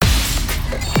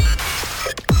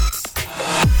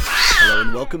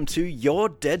welcome to You're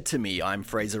Dead to Me. I'm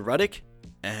Fraser Ruddick,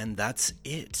 and that's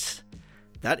it.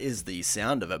 That is the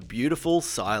sound of a beautiful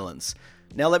silence.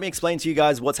 Now let me explain to you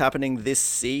guys what's happening this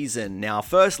season. Now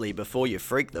firstly, before you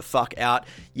freak the fuck out,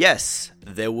 yes,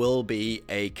 there will be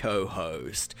a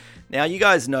co-host. Now you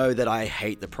guys know that I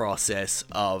hate the process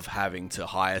of having to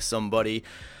hire somebody.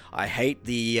 I hate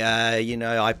the,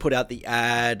 I put out the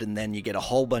ad and then you get a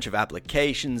whole bunch of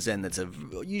applications and it's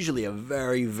usually a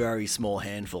very, very small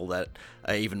handful that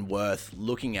are even worth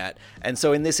looking at. And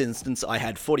so in this instance, I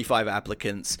had 45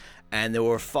 applicants and there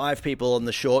were 5 people on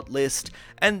the short list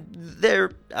and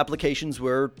their applications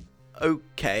were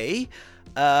okay.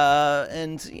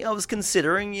 And I was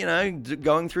considering,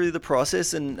 going through the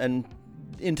process and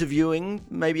interviewing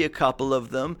maybe a couple of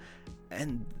them.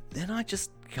 And then I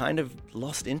just kind of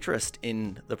lost interest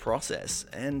in the process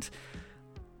and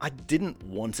I didn't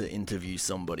want to interview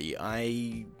somebody.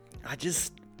 I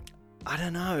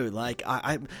don't know, like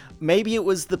I maybe it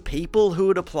was the people who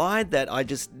had applied that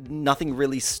nothing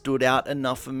really stood out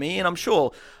enough for me, and I'm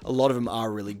sure a lot of them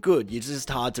are really good. It's just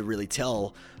hard to really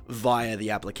tell via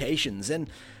the applications, and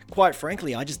quite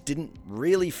frankly, I just didn't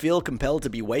really feel compelled to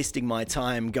be wasting my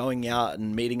time going out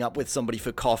and meeting up with somebody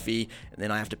for coffee, and then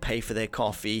I have to pay for their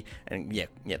coffee, and yeah,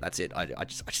 that's it. I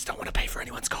just don't want to pay for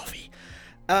anyone's coffee.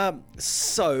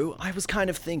 So I was kind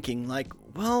of thinking, like,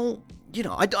 well,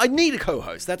 I need a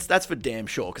co-host. That's for damn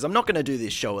sure, because I'm not going to do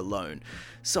this show alone.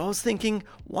 So I was thinking,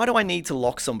 why do I need to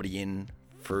lock somebody in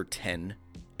for 10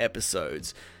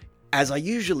 episodes, as I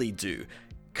usually do?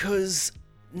 Because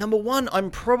number one,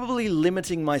 I'm probably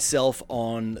limiting myself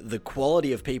on the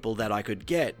quality of people that I could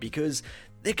get, because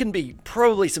there can be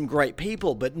probably some great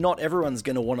people, but not everyone's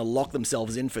going to want to lock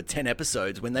themselves in for 10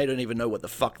 episodes when they don't even know what the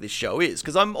fuck this show is.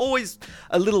 Because I'm always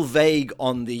a little vague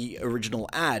on the original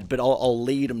ad, but I'll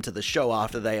lead them to the show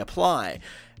after they apply.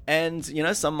 And,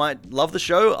 some might love the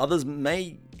show, others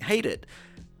may hate it.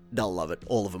 They'll love it.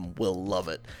 All of them will love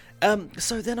it.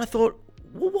 So then I thought,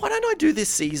 well, why don't I do this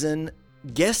season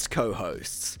guest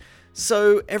co-hosts?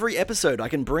 So every episode I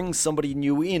can bring somebody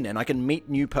new in and I can meet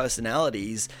new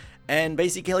personalities and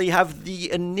basically have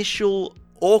the initial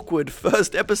awkward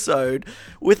first episode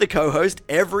with a co-host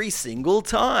every single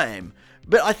time.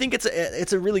 But I think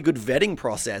it's a really good vetting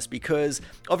process, because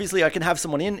obviously I can have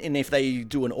someone in, and if they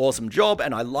do an awesome job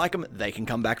and I like them, they can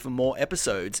come back for more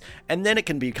episodes, and then it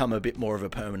can become a bit more of a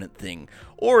permanent thing.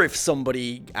 Or if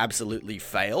somebody absolutely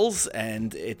fails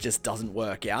and it just doesn't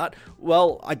work out,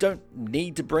 well, I don't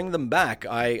need to bring them back.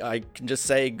 I can just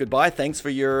say goodbye, thanks for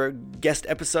your guest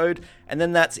episode, and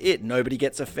then that's it. Nobody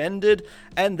gets offended.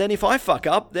 And then if I fuck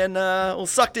up, then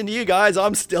sucked into you guys,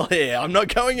 I'm still here. I'm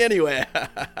not going anywhere.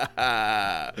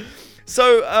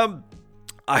 So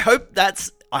I hope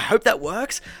that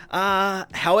works.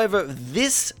 However,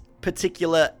 this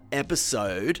particular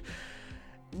episode,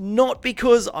 not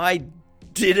because I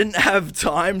didn't have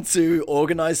time to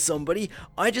organize somebody,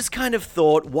 I just kind of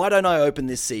thought, why don't I open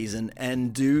this season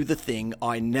and do the thing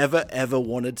I never ever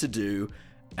wanted to do,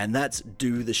 and that's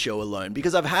do the show alone.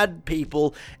 Because I've had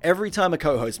people, every time a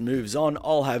co-host moves on,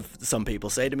 I'll have some people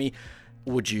say to me,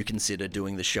 would you consider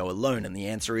doing the show alone? And the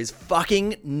answer is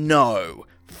fucking no.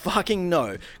 Fucking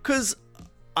no. Because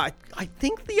I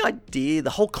think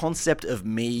the whole concept of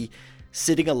me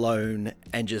sitting alone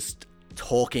and just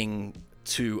talking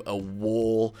to a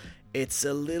wall, it's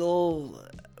a little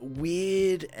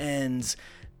weird, and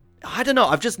I don't know,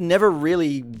 I've just never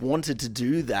really wanted to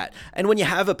do that. And when you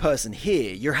have a person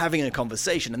here, you're having a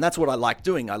conversation, and that's what I like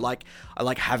doing. I like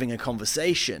having a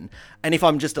conversation. And if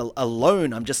I'm just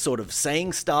alone, I'm just sort of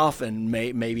saying stuff, and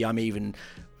maybe I'm even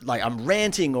like I'm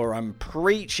ranting or I'm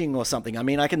preaching or something. I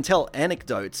mean, I can tell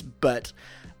anecdotes, but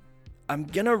I'm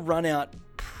gonna run out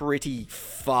pretty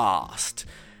fast.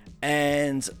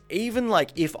 And even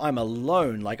like if I'm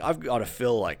alone, like I've got to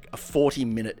fill like a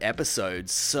 40-minute episode.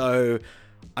 So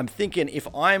I'm thinking if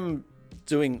I'm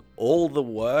doing all the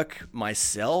work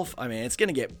myself, I mean, it's going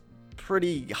to get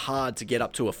pretty hard to get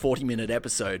up to a 40-minute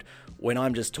episode when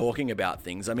I'm just talking about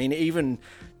things. I mean, even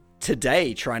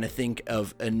today, trying to think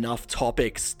of enough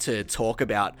topics to talk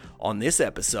about on this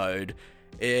episode,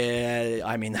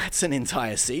 I mean, that's an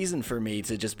entire season for me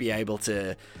to just be able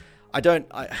to...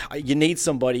 you need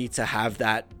somebody to have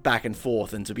that back and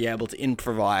forth and to be able to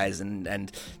improvise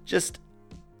and just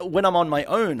when I'm on my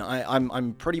own,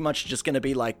 I'm pretty much just going to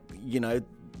be like,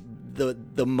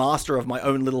 the master of my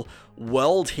own little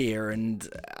world here. And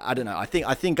I don't know, I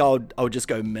think I'll just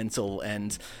go mental,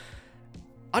 and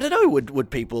I don't know, would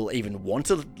people even want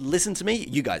to listen to me?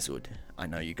 You guys would. I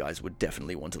know you guys would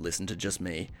definitely want to listen to just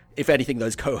me. If anything,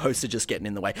 those co-hosts are just getting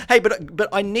in the way. Hey, but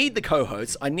I need the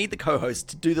co-hosts. I need the co-hosts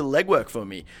to do the legwork for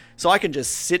me, so I can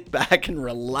just sit back and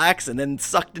relax, and then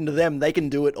sucked into them, they can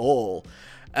do it all.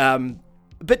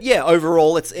 But yeah,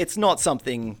 overall, it's not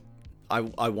something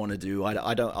I want to do.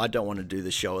 I don't want to do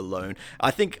the show alone.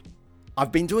 I think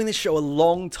I've been doing this show a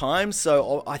long time,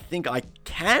 so I think I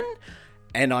can,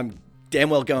 and I'm damn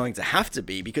well going to have to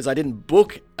be, because I didn't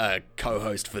book a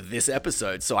co-host for this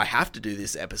episode, so I have to do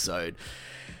this episode.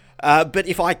 But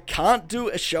if I can't do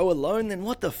a show alone, then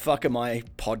what the fuck am I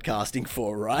podcasting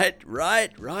for, right?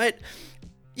 Right?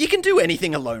 You can do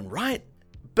anything alone, right?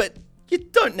 But you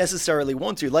don't necessarily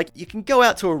want to. Like, you can go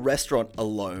out to a restaurant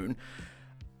alone,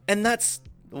 and that's...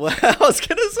 Well, I was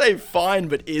going to say fine,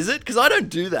 but is it? Because I don't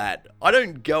do that. I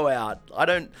don't go out.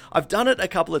 I've done it a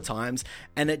couple of times,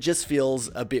 and it just feels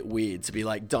a bit weird to be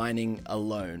like dining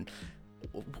alone.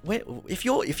 If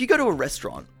you go to a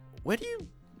restaurant, where do you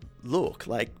look?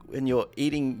 Like when you're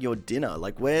eating your dinner,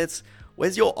 like where's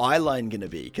your eye line going to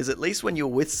be? Because at least when you're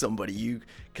with somebody, you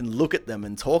can look at them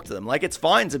and talk to them. Like, it's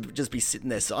fine to just be sitting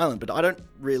there silent, but I don't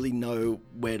really know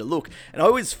where to look. And I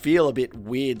always feel a bit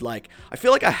weird. Like, I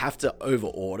feel like I have to over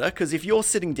order, because if you're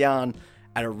sitting down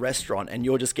at a restaurant and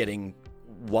you're just getting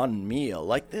one meal,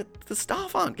 like the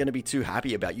staff aren't going to be too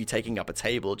happy about you taking up a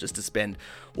table just to spend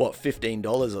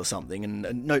 $15 or something,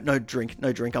 and no drink,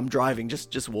 I'm driving,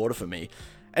 just water for me.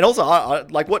 And also, I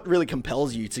like, what really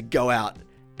compels you to go out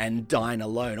and dine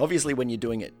alone? Obviously, when you're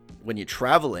doing it when you're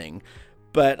traveling,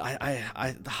 but I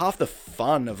half the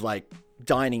fun of like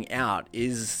dining out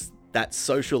is that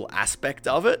social aspect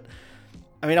of it.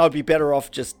 I mean, I'd be better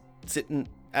off just sitting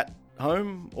at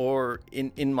home or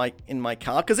in my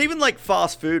car, because even like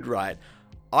fast food, right?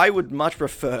 I would much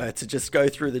prefer to just go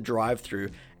through the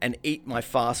drive-through and eat my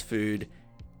fast food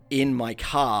in my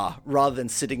car rather than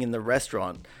sitting in the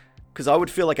restaurant, because I would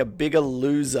feel like a bigger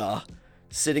loser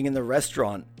sitting in the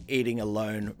restaurant eating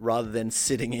alone rather than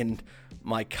sitting in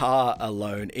my car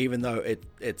alone, even though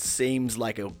it seems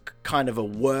like a kind of a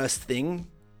worse thing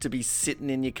to be sitting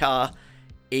in your car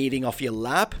eating off your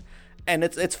lap. And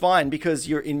it's fine because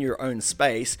you're in your own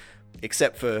space,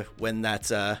 except for when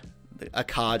that's a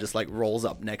car just like rolls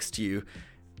up next to you,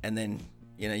 and then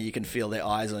you can feel their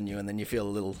eyes on you, and then you feel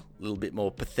a little bit more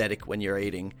pathetic when you're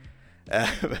eating.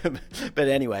 But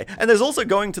anyway, and there's also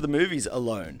going to the movies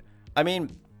alone. I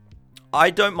mean,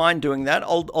 I don't mind doing that.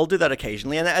 I'll do that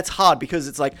occasionally, and it's hard because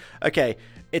it's like, okay,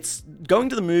 it's going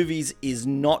to the movies is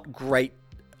not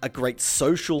a great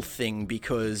social thing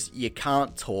because you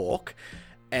can't talk,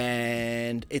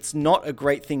 and it's not a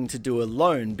great thing to do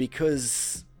alone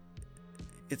because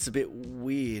it's a bit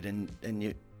weird and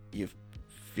you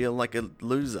feel like a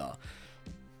loser.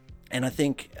 And I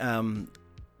think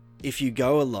if you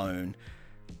go alone,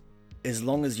 as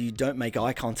long as you don't make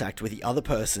eye contact with the other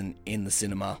person in the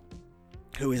cinema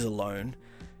who is alone,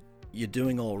 you're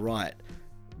doing all right.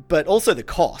 But also the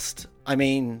cost. I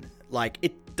mean, like,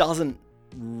 it doesn't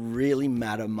really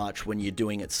matter much when you're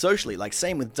doing it socially. Like,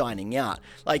 same with dining out.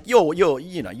 Like, you'll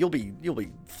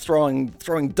be throwing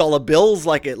dollar bills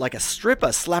like a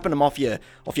stripper, slapping them off your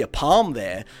palm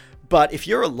there. But if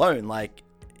you're alone, like,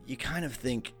 you kind of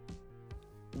think,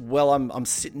 well, I'm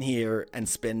sitting here and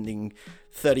spending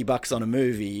 $30 on a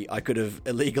movie. I could have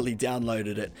illegally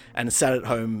downloaded it and sat at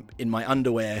home in my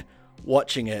underwear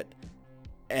watching it,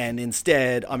 and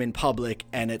instead I'm in public,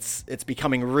 and it's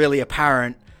becoming really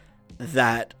apparent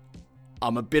that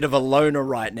I'm a bit of a loner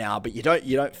right now. But you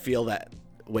don't feel that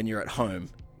when you're at home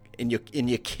in your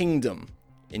kingdom.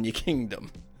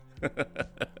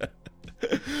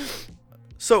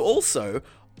 So also,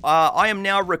 I am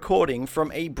now recording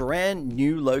from a brand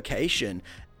new location,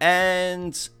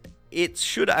 and it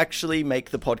should actually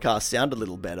make the podcast sound a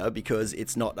little better because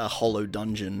it's not a hollow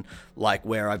dungeon like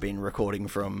where I've been recording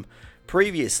from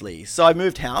previously. So I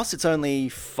moved house. It's only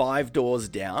 5 doors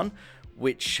down,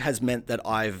 which has meant that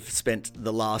I've spent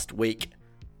the last week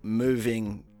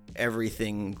moving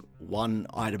everything one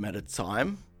item at a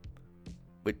time,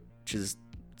 which is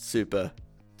super,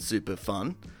 super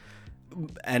fun.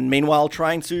 And meanwhile,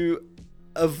 trying to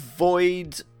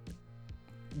avoid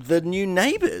the new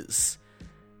neighbors,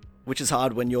 which is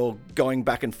hard when you're going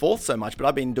back and forth so much, but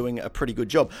I've been doing a pretty good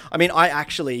job. I mean,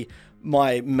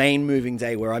 my main moving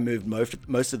day where I moved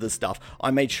most of the stuff, I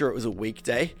made sure it was a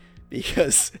weekday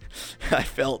because I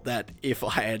felt that if I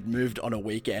had moved on a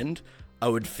weekend, I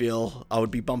would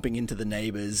be bumping into the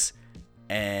neighbors,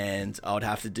 and I would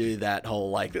have to do that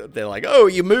whole, like, they're like, oh,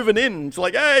 you're moving in. It's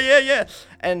like, hey, yeah.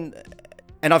 And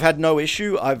And I've had no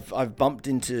issue. I've bumped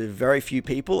into very few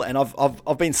people, and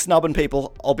I've been snubbing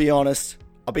people. I'll be honest.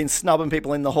 I've been snubbing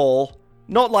people in the hall.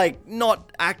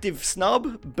 Not active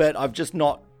snub, but I've just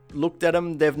not looked at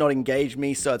them. They've not engaged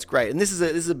me, so it's great. And this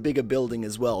is a bigger building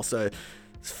as well, so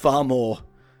it's far more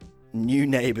new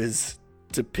neighbors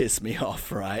to piss me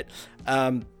off, right?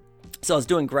 So I was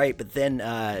doing great, but then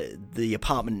the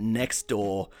apartment next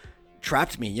door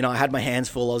trapped me. You know, I had my hands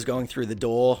full. I was going through the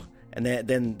door, and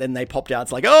then they popped out.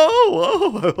 It's like,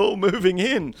 oh, moving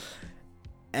in.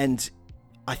 And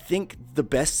I think the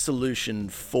best solution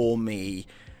for me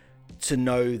to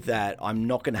know that I'm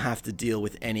not going to have to deal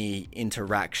with any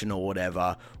interaction or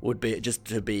whatever would be just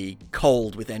to be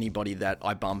cold with anybody that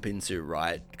I bump into,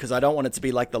 right? Because I don't want it to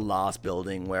be like the last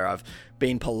building where I've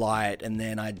been polite and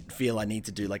then I feel I need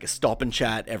to do like a stop and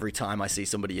chat every time I see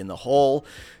somebody in the hall.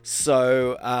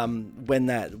 So when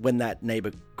that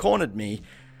neighbor cornered me,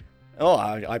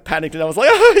 I panicked and I was like,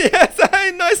 oh yes,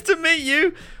 hey, nice to meet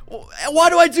you. Why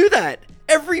do I do that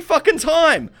every fucking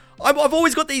time? I've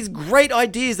always got these great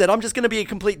ideas that I'm just going to be a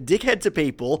complete dickhead to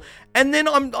people, and then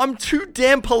I'm too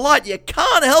damn polite. You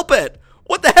can't help it.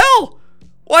 What the hell?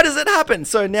 Why does it happen?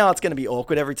 So now it's going to be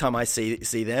awkward every time I see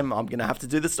them. I'm going to have to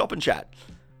do the stop and chat.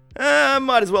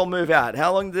 Might as well move out.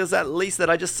 How long does that lease that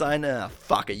I just signed?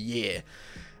 Fuck, a year.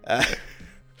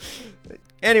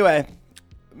 Anyway,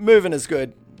 moving is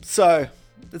good. So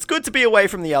it's good to be away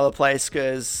from the other place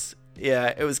because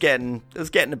it was getting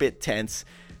a bit tense.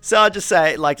 So I'd just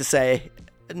like to say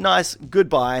a nice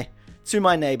goodbye to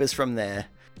my neighbors from there.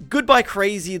 Goodbye,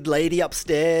 crazy lady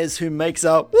upstairs who makes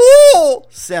a woo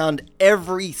sound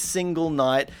every single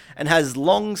night and has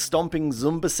long stomping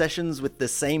Zumba sessions with the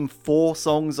same 4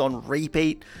 songs on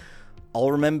repeat.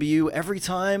 I'll remember you every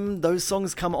time those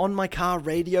songs come on my car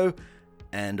radio,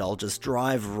 and I'll just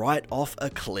drive right off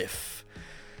a cliff.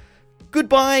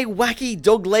 Goodbye, wacky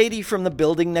dog lady from the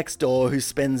building next door who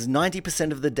spends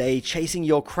 90% of the day chasing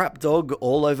your crap dog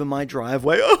all over my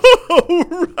driveway.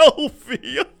 Oh,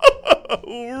 Ralphie!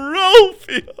 Oh,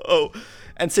 Ralphie! Oh.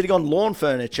 And sitting on lawn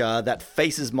furniture that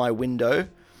faces my window.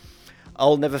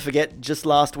 I'll never forget just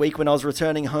last week when I was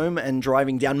returning home and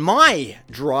driving down my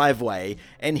driveway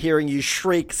and hearing you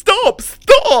shriek, "Stop!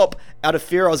 Stop!" out of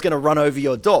fear I was going to run over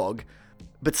your dog.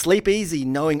 But sleep easy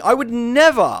knowing I would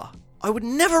never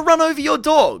run over your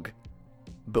dog,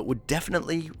 but would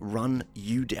definitely run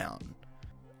you down.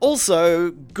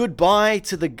 Also, goodbye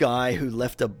to the guy who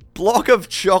left a block of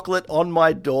chocolate on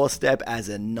my doorstep as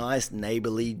a nice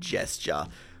neighborly gesture,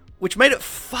 which made it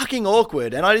fucking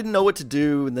awkward, and I didn't know what to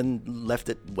do, and then left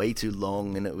it way too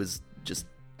long, and it was just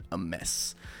a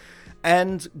mess.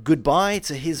 And goodbye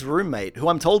to his roommate, who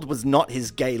I'm told was not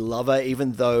his gay lover,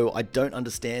 even though I don't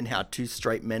understand how 2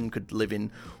 straight men could live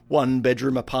in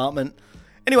 1-bedroom apartment.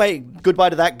 Anyway, goodbye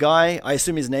to that guy. I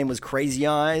assume his name was Crazy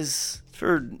Eyes,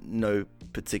 for no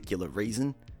particular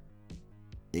reason,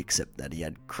 except that he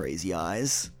had crazy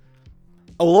eyes.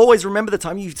 I will always remember the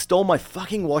time you stole my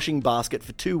fucking washing basket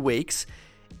for 2 weeks,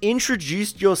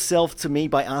 introduced yourself to me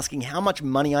by asking how much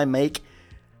money I make,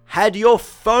 had your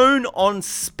phone on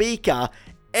speaker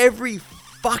every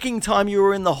fucking time you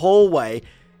were in the hallway.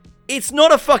 It's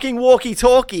not a fucking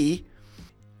walkie-talkie.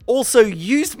 Also,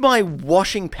 used my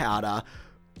washing powder,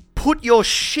 put your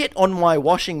shit on my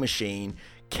washing machine,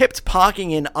 kept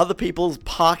parking in other people's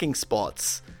parking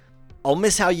spots. I'll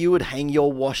miss how you would hang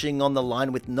your washing on the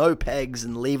line with no pegs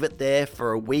and leave it there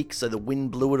for a week so the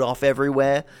wind blew it off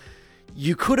everywhere.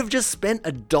 You could have just spent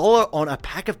 $1 on a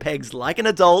pack of pegs like an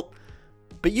adult,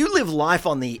 but you live life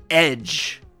on the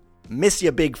edge. Miss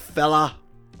you, big fella.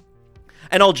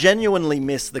 And I'll genuinely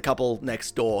miss the couple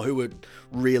next door who were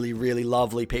really, really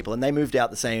lovely people. And they moved out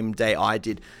the same day I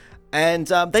did. And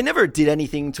they never did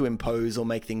anything to impose or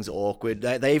make things awkward.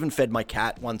 They even fed my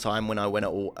cat one time when I went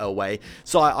away.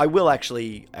 So I will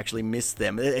actually miss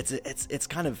them. It's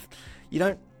kind of, you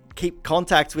don't keep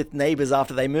contact with neighbors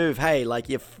after they move. Hey, like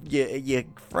you're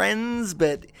friends,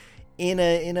 but in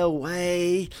a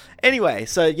way. Anyway,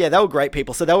 so yeah, they were great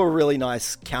people. So they were a really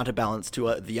nice counterbalance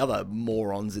to the other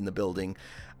morons in the building.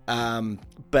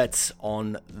 But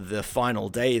on the final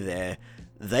day there,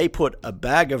 they put a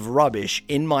bag of rubbish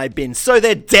in my bin, so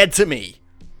they're dead to me.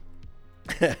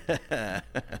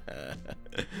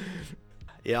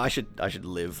 Yeah, I should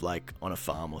live like on a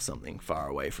farm or something, far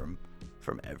away from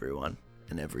everyone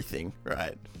and everything,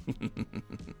 right?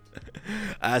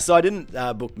 So I didn't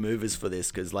book movers for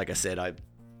this because, like I said, I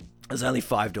was only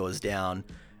 5 doors down,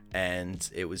 and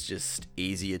it was just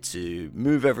easier to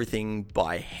move everything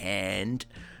by hand.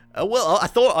 Well, I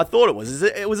thought it was.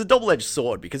 It was a double-edged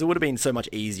sword because it would have been so much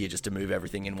easier just to move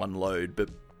everything in one load. But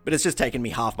But it's just taken me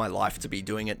half my life to be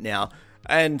doing it now.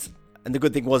 And the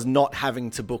good thing was not having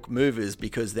to book movers,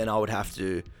 because then I would have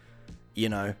to,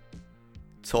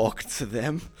 talk to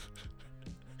them.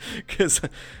 Because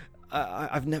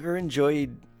I've never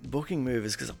enjoyed booking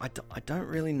movers, because I don't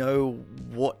really know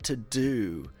what to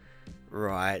do,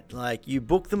 right? Like, you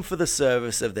book them for the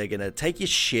service of they're going to take your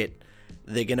shit,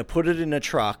 they're going to put it in a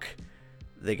truck,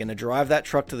 they're going to drive that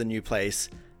truck to the new place,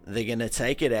 they're going to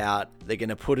take it out, they're going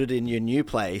to put it in your new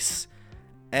place.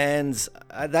 And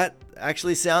that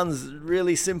actually sounds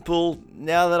really simple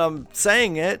now that I'm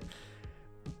saying it.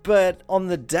 But on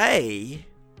the day,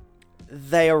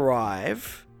 they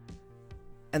arrive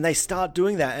and they start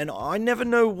doing that, and I never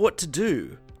know what to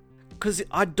do. Because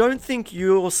I don't think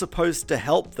you're supposed to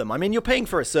help them. I mean, you're paying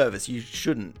for a service. You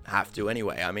shouldn't have to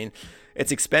anyway. I mean,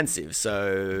 it's expensive,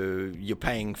 so you're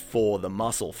paying for the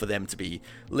muscle for them to be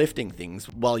lifting things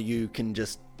while you can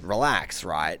just relax,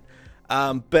 right?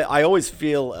 But I always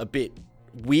feel a bit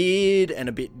weird and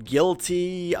a bit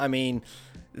guilty. I mean,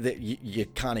 you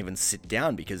can't even sit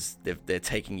down because they're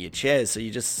taking your chairs, so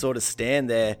you just sort of stand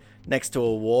there next to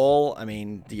a wall. I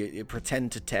mean, do you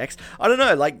pretend to text? I don't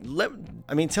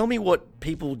know, tell me what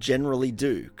people generally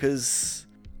do, because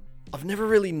I've never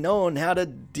really known how to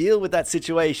deal with that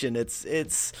situation.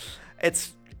 It's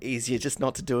easier just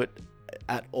not to do it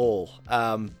at all.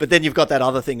 But then you've got that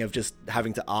other thing of just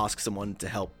having to ask someone to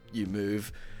help you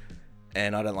move,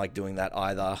 and I don't like doing that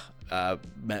either.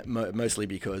 Mostly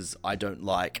because I don't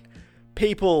like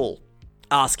people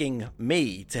asking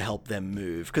me to help them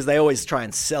move, because they always try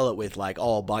and sell it with like,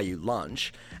 oh, I'll buy you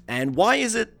lunch. And why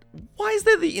is there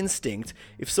the instinct,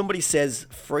 if somebody says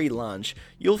free lunch,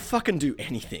 you'll fucking do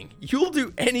anything. You'll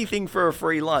do anything for a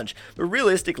free lunch. But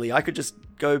realistically, I could just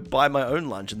go buy my own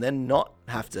lunch and then not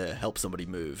have to help somebody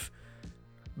move.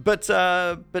 But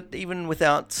even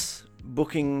without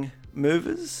booking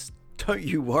movers, don't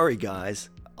you worry, guys.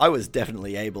 I was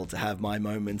definitely able to have my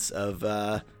moments of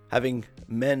having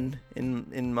men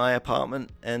in my apartment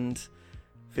and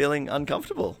feeling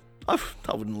uncomfortable. I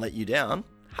wouldn't let you down.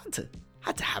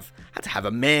 Had to have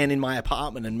a man in my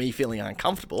apartment and me feeling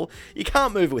uncomfortable. You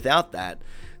can't move without that.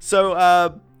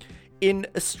 So in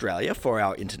Australia, for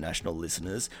our international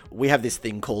listeners, we have this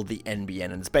thing called the NBN,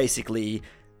 and it's basically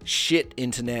shit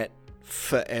internet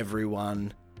for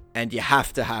everyone, and you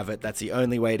have to have it. That's the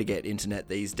only way to get internet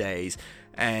these days.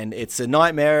 And it's a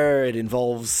nightmare. It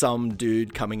involves some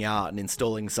dude coming out and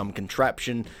installing some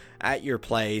contraption at your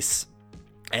place,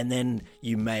 and then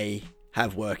you may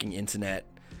have working internet.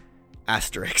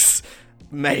 Asterix,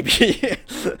 maybe.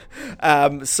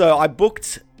 So I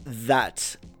booked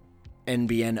that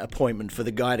NBN appointment for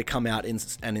the guy to come out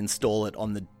and install it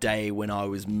on the day when I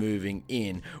was moving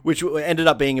in, which ended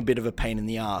up being a bit of a pain in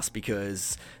the ass,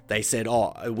 because they said,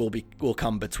 oh, we'll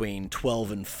come between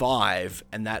 12 and 5,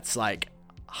 and that's like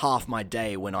half my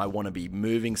day when I want to be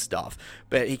moving stuff.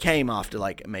 But he came after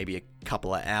like maybe a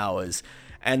couple of hours.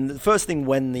 And the first thing,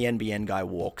 when the NBN guy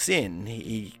walks in,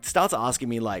 he starts asking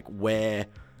me like where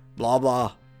blah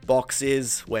blah box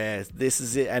is, where this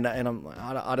is it, and I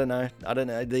don't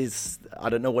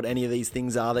know what any of these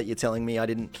things are that you're telling me. I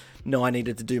didn't know I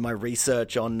needed to do my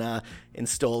research on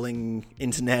installing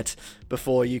internet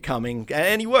before you coming,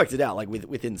 and he worked it out like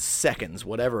within seconds,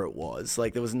 whatever it was.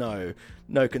 Like, there was no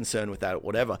concern with that,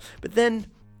 whatever. But then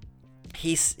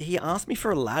he asked me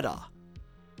for a ladder,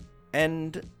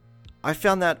 and I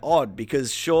found that odd,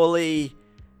 because surely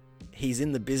he's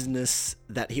in the business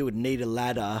that he would need a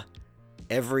ladder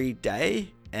every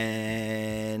day.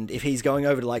 And if he's going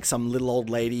over to like some little old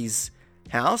lady's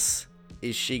house,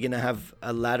 is she going to have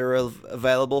a ladder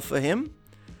available for him?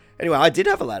 Anyway, I did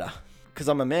have a ladder, because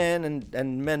I'm a man,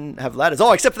 and men have ladders.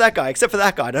 Oh, except for that guy.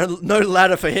 No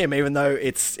ladder for him, even though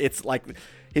it's like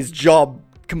his job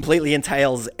completely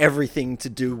entails everything to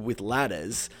do with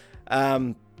ladders.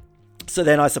 So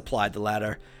then I supplied the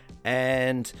ladder,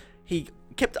 and he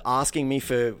kept asking me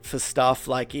for stuff.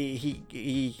 Like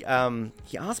he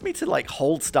asked me to like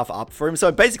hold stuff up for him.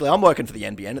 So basically, I'm working for the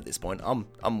NBN at this point.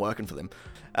 I'm working for them.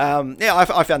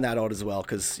 I found that odd as well,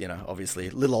 because obviously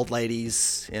little old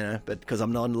ladies, but because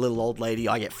I'm not a little old lady,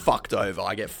 I get fucked over.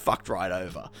 I get fucked right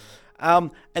over.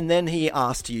 And then he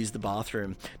asked to use the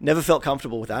bathroom. Never felt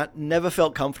comfortable with that. Never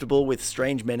felt comfortable with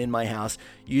strange men in my house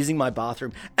using my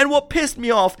bathroom. And what pissed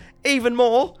me off even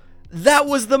more, that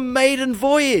was the maiden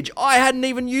voyage. I hadn't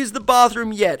even used the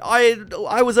bathroom yet.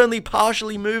 I was only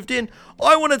partially moved in.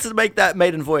 I wanted to make that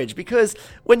maiden voyage, because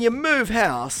when you move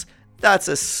house, that's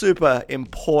a super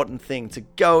important thing, to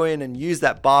go in and use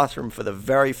that bathroom for the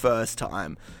very first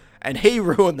time. And he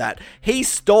ruined that. He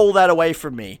stole that away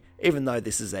from me. even though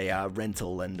this is a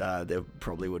rental and there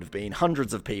probably would have been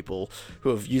hundreds of people who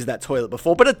have used that toilet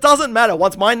before. But it doesn't matter.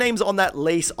 Once my name's on that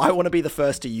lease, I want to be the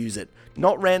first to use it.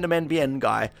 Not random NBN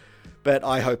guy, but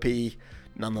I hope he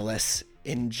nonetheless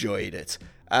enjoyed it.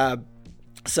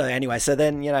 So anyway, so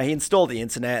then, you know, he installed the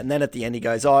internet, and then at the end he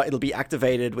goes, oh, it'll be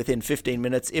activated within 15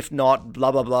 minutes. If not,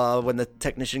 blah, blah, blah, when the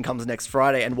technician comes next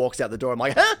Friday, and walks out the door. I'm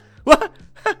like, huh? What?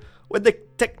 When the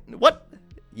what?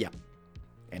 Yeah.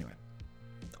 Anyway,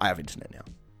 I have internet now.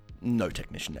 No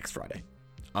technician next Friday.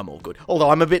 I'm all good.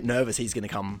 Although I'm a bit nervous he's going to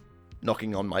come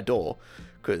knocking on my door,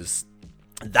 because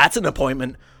that's an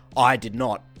appointment I did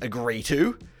not agree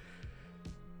to.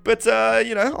 But,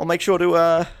 you know, I'll make sure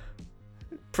to,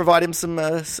 provide him some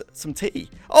tea.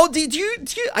 Oh,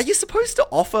 are you supposed to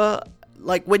offer,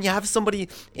 like, when you have somebody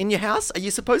in your house, are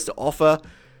you supposed to offer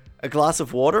a glass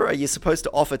of water? Are you supposed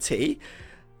to offer tea?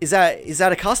 Is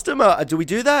that a custom, or do we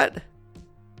do that?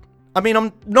 I mean,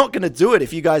 I'm not going to do it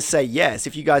if you guys say yes.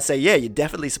 If you guys say, yeah, you're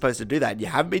definitely supposed to do that. You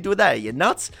haven't been doing that. Are you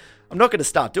nuts? I'm not going to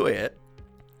start doing it.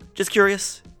 Just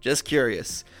curious.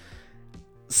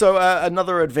 So,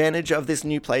 another advantage of this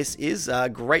new place is a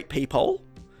great peephole.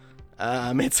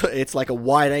 It's like a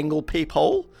wide angle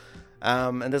peephole.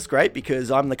 And that's great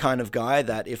because I'm the kind of guy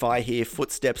that if I hear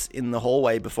footsteps in the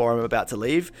hallway before I'm about to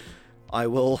leave, I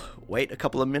will wait a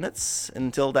couple of minutes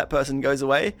until that person goes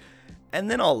away, and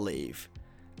then I'll leave.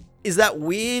 Is that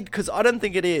weird? Because I don't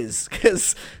think it is.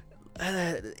 Because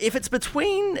if it's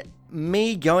between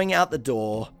me going out the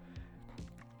door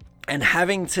and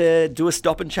having to do a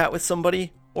stop and chat with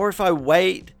somebody, or if I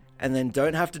wait and then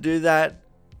don't have to do that,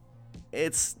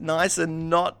 it's nicer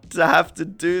not to have to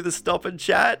do the stop and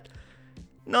chat.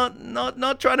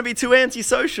 Not trying to be too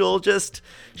antisocial, just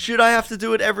should I have to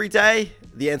do it every day?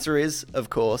 The answer is, of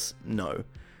course, no.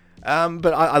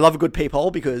 But I love a good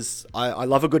peephole because I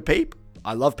love a good peep.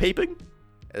 I love peeping.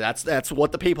 That's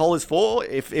what the peephole is for.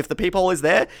 If the peephole is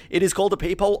there, it is called a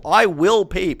peephole. I will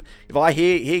peep. If I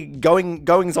hear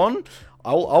goings on,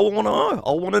 I'll want to know.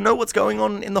 I'll want to know what's going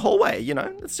on in the hallway. You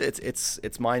know,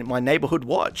 it's my neighborhood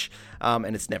watch,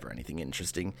 and it's never anything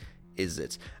interesting, is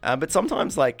it? But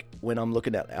sometimes, like when I'm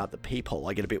looking out the peephole,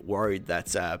 I get a bit worried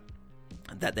that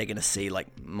they're gonna see like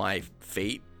my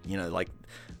feet. You know, like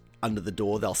under the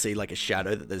door, they'll see like a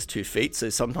shadow that there's 2 feet. So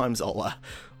sometimes I'll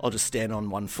just stand on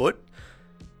 1 foot,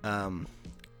 and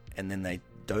then they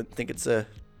don't think it's a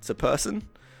person.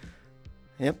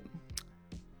 Yep.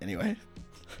 Anyway.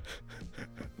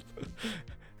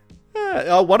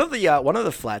 One of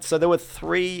the flats. So there were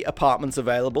 3 apartments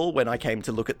available when I came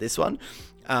to look at this one.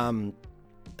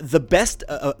 The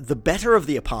better of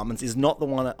the apartments is not the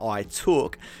one that I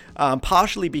took,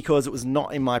 partially because it was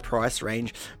not in my price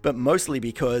range, but mostly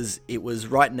because it was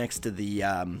right next to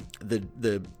the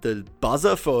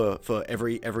buzzer for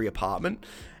every apartment,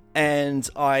 and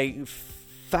I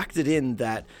factored in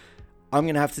that I'm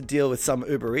gonna have to deal with some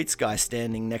Uber Eats guy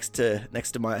standing next to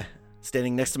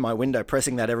my window,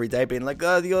 pressing that every day, being like,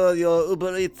 "Oh, your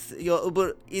Uber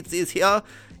Eats is here."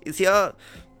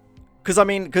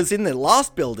 Because in the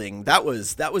last building, that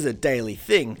was a daily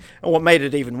thing, and what made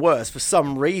it even worse, for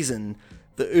some reason,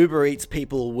 the Uber Eats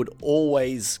people would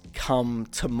always come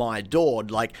to my door,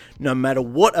 like no matter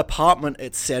what apartment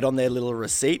it said on their little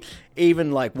receipt,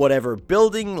 even like whatever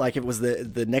building, like it was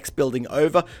the next building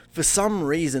over, for some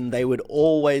reason they would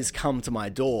always come to my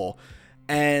door.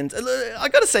 And I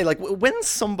gotta say, like, when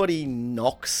somebody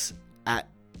knocks at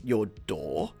your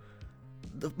door,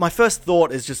 my first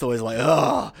thought is just always like,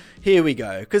 oh, here we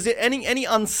go. Because any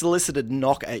unsolicited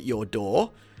knock at your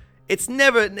door, it's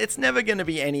never going to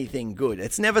be anything good.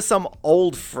 It's never some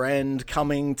old friend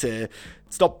coming to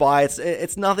stop by.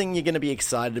 It's nothing you're going to be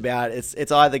excited about.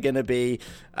 It's either going to be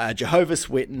a Jehovah's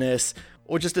Witness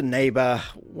or just a neighbor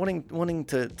wanting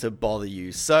to bother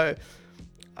you. So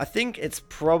I think it's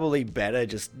probably better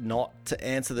just not to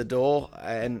answer the door.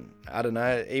 And I don't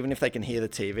know, even if they can hear the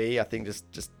TV, I think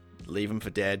just leave them for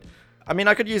dead. I mean,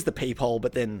 I could use the peephole,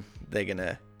 but then they're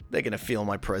gonna feel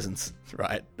my presence,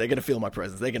 right? They're gonna feel my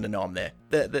presence. They're gonna know I'm there.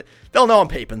 They'll know I'm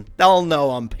peeping. They'll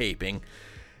know I'm peeping.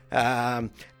 So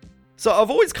I've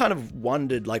always kind of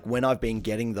wondered, like, when I've been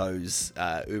getting those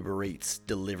Uber Eats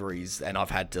deliveries, and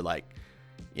I've had to, like,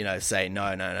 you know, say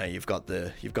no, you've got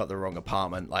the wrong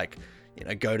apartment. Like, you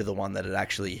know, go to the one that it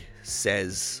actually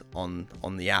says on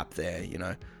the app there. You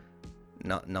know.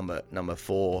 Number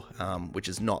 4, which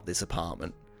is not this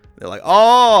apartment. They're like,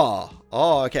 oh,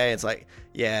 okay. It's like,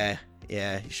 yeah,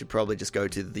 you should probably just go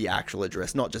to the actual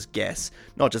address, not just guess,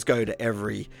 not just go to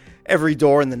every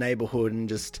door in the neighborhood and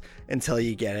just until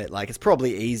you get it. Like, it's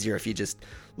probably easier if you just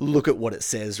look at what it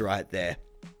says right there.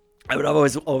 I've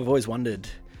always wondered,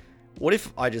 What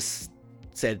if I just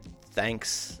said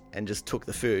thanks and just took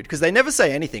the food? Because they never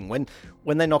say anything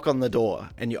when they knock on the door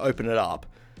and you open it up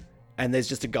and there's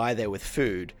just a guy there with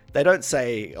food. They don't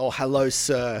say, "Oh, hello,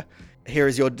 sir. Here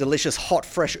is your delicious, hot,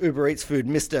 fresh Uber Eats food,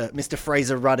 Mr.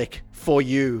 Fraser Ruddock, for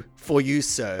you,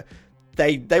 sir."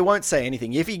 They won't say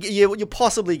anything. If you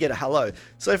possibly get a hello.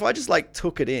 So if I just like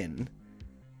took it in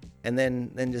and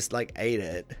then just like ate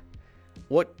it,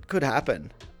 what could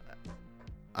happen?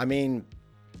 I mean,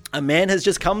 a man has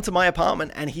just come to my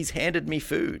apartment and he's handed me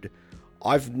food.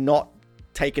 I've not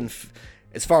taken,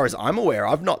 as far as I'm aware,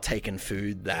 I've not taken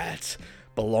food that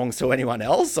belongs to anyone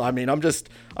else. I mean, I'm just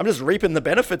reaping the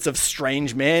benefits of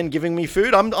strange man giving me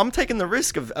food. I'm taking the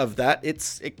risk of that.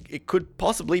 It could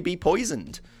possibly be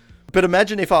poisoned. But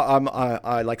imagine if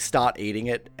I like start eating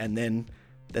it and then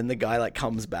the guy like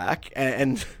comes back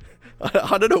and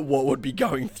I don't know what would be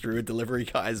going through a delivery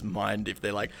guy's mind if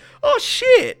they're like, oh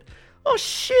shit,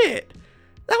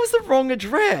 that was the wrong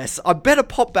address. I better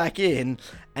pop back in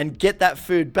and get that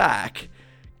food back.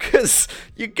 Because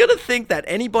you're going to think that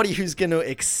anybody who's going to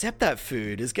accept that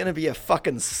food is going to be a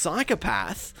fucking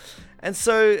psychopath. And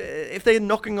so if they're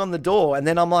knocking on the door and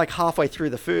then I'm like halfway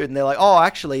through the food and they're like, "Oh,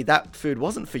 actually that food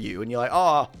wasn't for you." And you're like,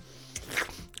 "Oh,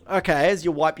 okay," as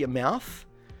you wipe your mouth.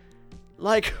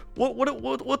 Like,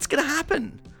 what's going to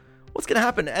happen? What's going to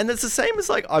happen? And it's the same as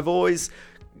like,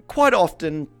 quite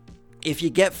often, if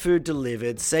you get food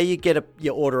delivered, say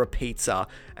you order a pizza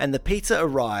and the pizza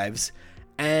arrives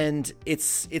and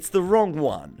it's the wrong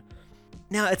one.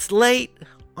 Now it's late,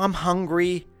 I'm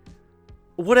hungry,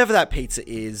 whatever that pizza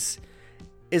is,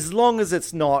 as long as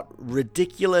it's not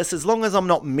ridiculous, as long as I'm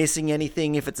not missing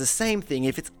anything, if it's the same thing,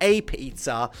 if it's a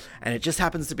pizza and it just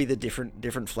happens to be the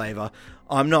different flavor,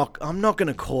 I'm not going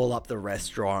to call up the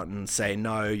restaurant and say,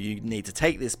 "No, you need to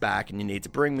take this back and you need to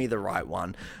bring me the right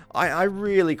one." I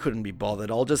really couldn't be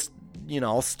bothered. I'll just,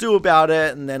 I'll stew about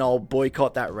it and then I'll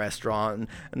boycott that restaurant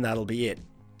and that'll be it.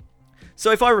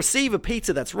 So if I receive a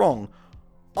pizza that's wrong,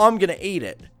 I'm going to eat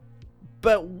it.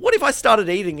 But what if I started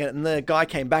eating it and the guy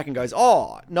came back and goes,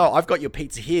 "Oh, no, I've got your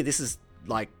pizza here. This is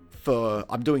like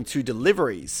I'm doing 2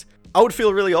 deliveries." I would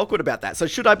feel really awkward about that. So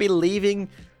should I be leaving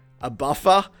a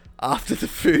buffer after the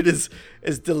food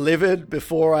is delivered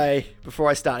before I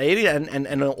start eating it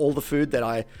and all the food that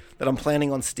I'm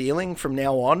planning on stealing from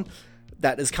now on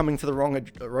that is coming to the wrong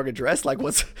address? Like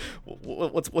what's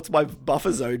my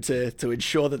buffer zone to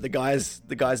ensure that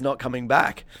the guy's not coming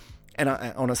back? And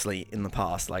I honestly, in the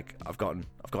past, like I've gotten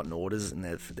orders and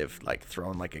they've like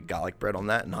thrown like a garlic bread on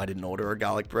that, and I didn't order a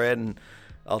garlic bread, and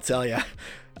I'll tell you,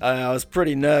 I was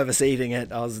pretty nervous eating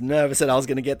it. I was nervous that I was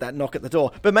going to get that knock at the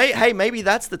door. But maybe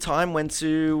that's the time when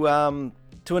to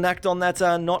enact on that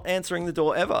not answering the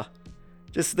door ever.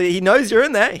 He knows you're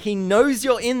in there. He knows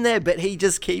you're in there, but he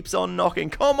just keeps on knocking.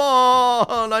 "Come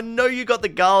on, I know you got the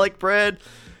garlic bread."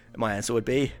 And my answer would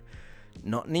be,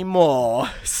 "Not anymore,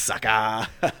 sucker."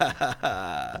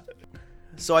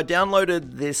 So I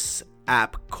downloaded this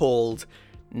app called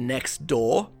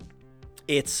Nextdoor.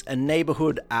 It's a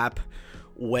neighborhood app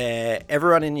where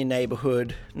everyone in your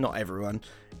neighborhood, not everyone,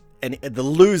 and the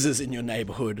losers in your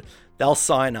neighborhood, they'll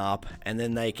sign up and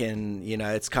then they can,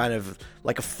 it's kind of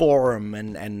like a forum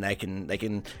and they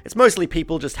can, it's mostly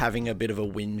people just having a bit of a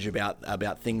whinge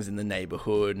about things in the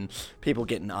neighborhood and people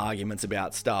getting arguments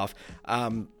about stuff.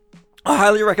 I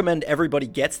highly recommend everybody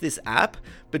gets this app,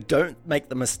 but don't make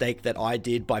the mistake that I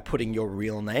did by putting your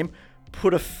real name.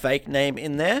 Put a fake name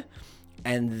in there,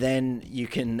 and then you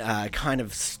can kind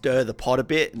of stir the pot a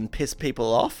bit and piss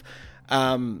people off.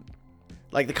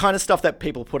 Like the kind of stuff that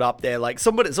people put up there, like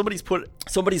somebody's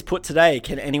put today,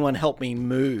 "Can anyone help me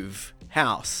move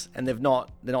house?" And they're not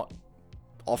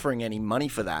offering any money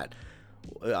for that.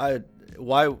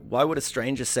 Why would a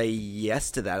stranger say yes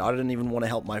to that? I don't even want to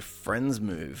help my friends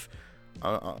move.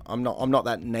 I'm not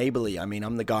that neighborly. I mean,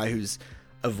 I'm the guy who's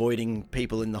avoiding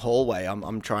people in the hallway.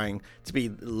 I'm trying to be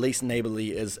least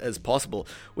neighborly as possible,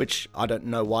 which I don't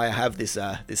know why I have this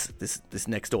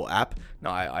Nextdoor app. No,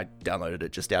 I downloaded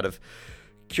it just out of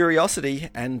curiosity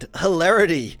and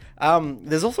hilarity.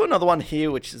 There's also another one here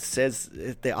which says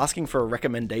they're asking for a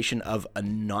recommendation of a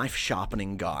knife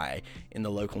sharpening guy in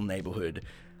the local neighborhood.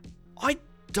 I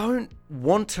don't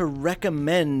want to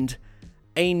recommend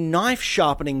a knife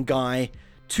sharpening guy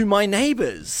to my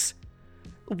neighbors.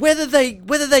 Whether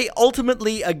they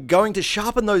ultimately are going to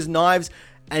sharpen those knives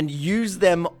and use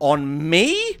them on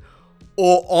me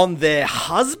or on their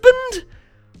husband,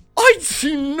 I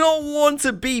do not want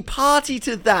to be party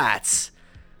to that.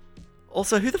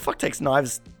 Also, who the fuck takes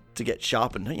knives to get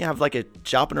sharpened? Don't you have like a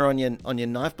sharpener on your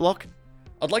knife block?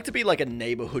 I'd like to be like a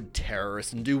neighborhood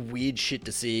terrorist and do weird shit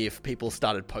to see if people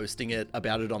started posting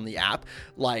about it on the app.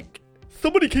 Like,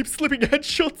 somebody keeps slipping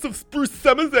headshots of Bruce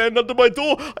Samazan under my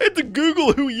door. I had to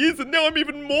Google who he is and now I'm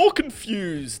even more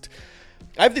confused.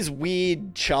 I have this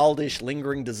weird, childish,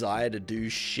 lingering desire to do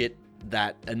shit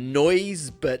that annoys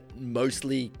but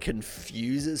mostly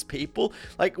confuses people.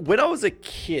 Like, when I was a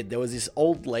kid, there was this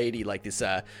old lady, like this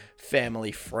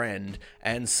family friend,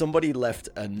 and somebody left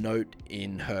a note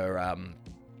in her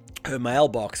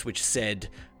mailbox which said,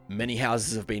 "Many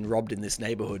houses have been robbed in this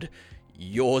neighborhood.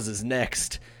 Yours is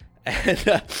next."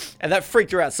 And that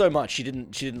freaked her out so much she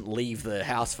didn't leave the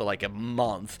house for like a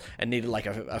month and needed like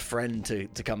a friend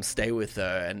to come stay with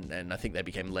her, and I think they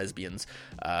became lesbians.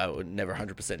 Never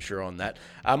 100% sure on that.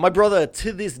 My brother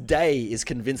to this day is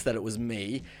convinced that it was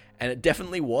me, and it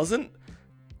definitely wasn't.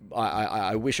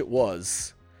 I wish it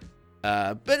was.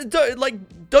 But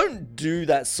don't do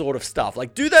that sort of stuff.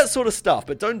 Like, do that sort of stuff,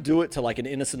 but don't do it to like an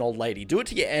innocent old lady. Do it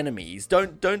to your enemies.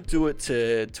 Don't do it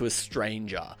to a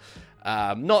stranger.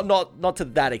 Not to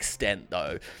that extent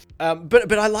though.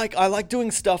 But I like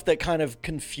doing stuff that kind of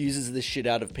confuses the shit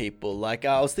out of people. Like,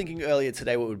 I was thinking earlier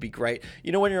today what would be great,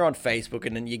 you know, when you're on Facebook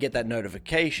and then you get that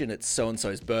notification, it's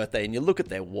so-and-so's birthday, and you look at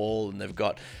their wall and they've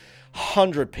got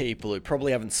 100 people who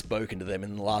probably haven't spoken to them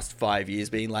in the last 5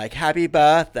 years being like, "Happy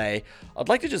birthday." I'd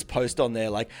like to just post on there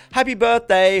like, "Happy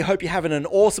birthday, hope you're having an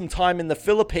awesome time in the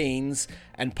Philippines,"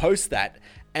 and post that.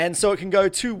 And so it can go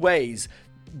two ways.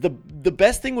 The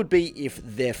best thing would be if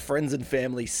their friends and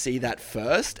family see that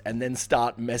first and then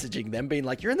start messaging them being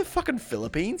like, "You're in the fucking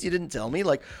Philippines? You didn't tell me?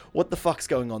 Like, what the fuck's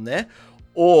going on there?"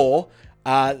 Or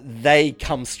they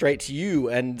come straight to you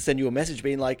and send you a message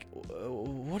being like,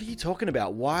 "What are you talking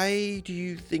about? Why do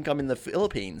you think I'm in the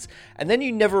Philippines?" And then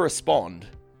you never respond.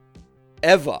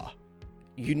 Ever.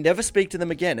 You never speak to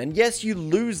them again. And yes, you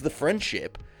lose the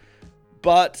friendship,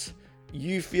 but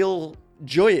you feel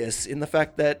joyous in the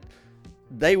fact that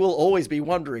they will always be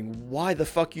wondering why the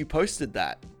fuck you posted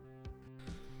that.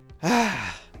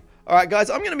 Alright guys,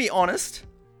 I'm going to be honest.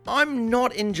 I'm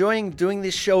not enjoying doing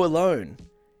this show alone.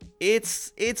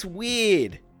 It's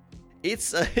weird.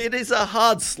 It is a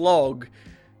hard slog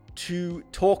to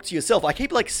talk to yourself. I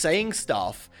keep like saying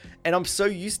stuff and I'm so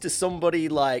used to somebody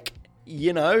like,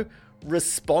 you know,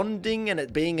 responding and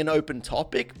it being an open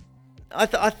topic.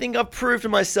 I think I've proved to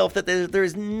myself that there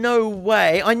is no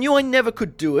way. I knew I never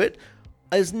could do it.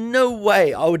 There's no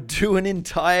way I would do an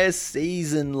entire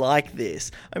season like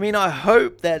this. I mean, I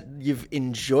hope that you've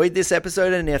enjoyed this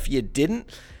episode, and if you didn't,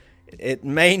 it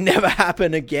may never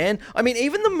happen again. I mean,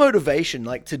 even the motivation,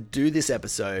 like, to do this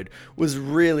episode was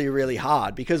really, really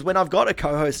hard, because when I've got a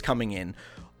co-host coming in,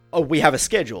 we have a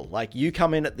schedule. Like, you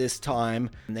come in at this time,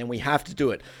 and then we have to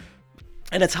do it.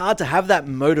 And it's hard to have that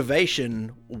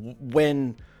motivation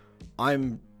when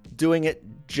I'm doing it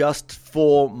just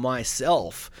for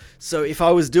myself. So if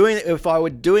I were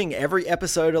doing every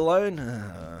episode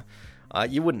alone,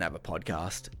 you wouldn't have a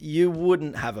podcast. You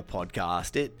wouldn't have a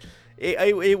podcast.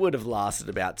 It would have lasted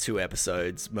about 2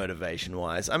 episodes,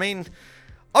 motivation-wise. I mean,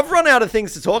 I've run out of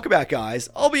things to talk about, guys.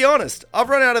 I'll be honest. I've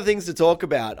run out of things to talk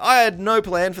about. I had no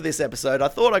plan for this episode. I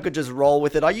thought I could just roll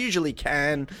with it. I usually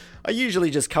can. I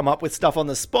usually just come up with stuff on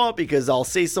the spot because I'll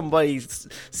see somebody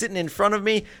sitting in front of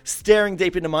me, staring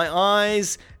deep into my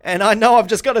eyes, and I know I've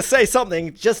just got to say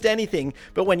something, just anything.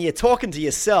 But when you're talking to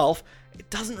yourself, it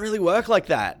doesn't really work like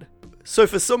that. So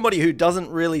for somebody who doesn't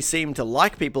really seem to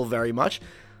like people very much,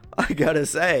 I gotta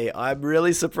say, I'm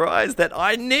really surprised that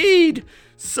I need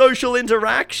social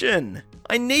interaction.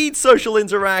 I need social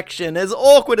interaction, as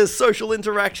awkward as social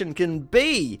interaction can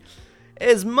be.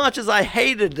 As much as I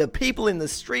hated the people in the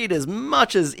street, as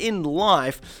much as in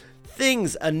life,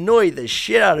 things annoy the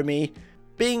shit out of me.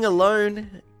 Being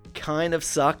alone kind of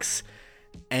sucks,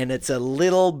 and it's a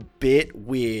little bit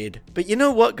weird. But you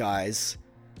know what, guys?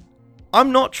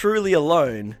 I'm not truly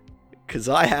alone, because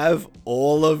I have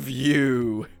all of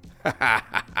you.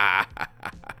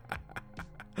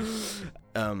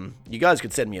 You guys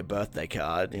could send me a birthday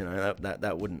card, you know,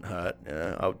 that wouldn't hurt.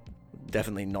 I would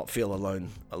definitely not feel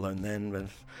alone then, but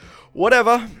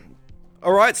whatever.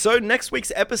 Alright, so next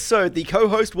week's episode, the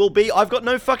co-host will be, I've got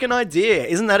no fucking idea.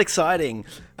 Isn't that exciting?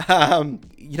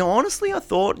 You know, honestly, I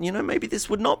thought, you know, maybe this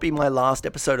would not be my last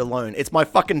episode alone. It's my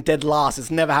fucking dead last.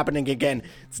 It's never happening again.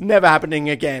 It's never happening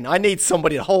again. I need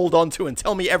somebody to hold on to and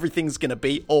tell me everything's gonna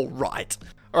be alright.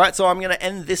 Alright, so I'm going to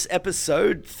end this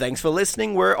episode. Thanks for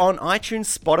listening. We're on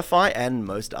iTunes, Spotify, and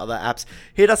most other apps.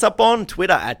 Hit us up on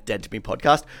Twitter at Dead To Me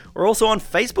Podcast. We're also on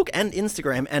Facebook and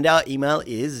Instagram, and our email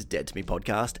is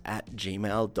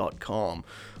deadtomepodcast@gmail.com.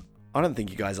 I don't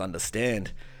think you guys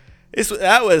understand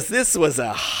This was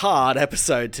a hard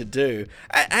episode to do.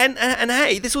 And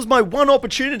hey, this was my one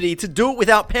opportunity to do it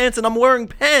without pants, and I'm wearing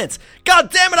pants.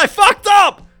 God damn it, I fucked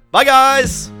up! Bye,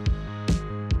 guys!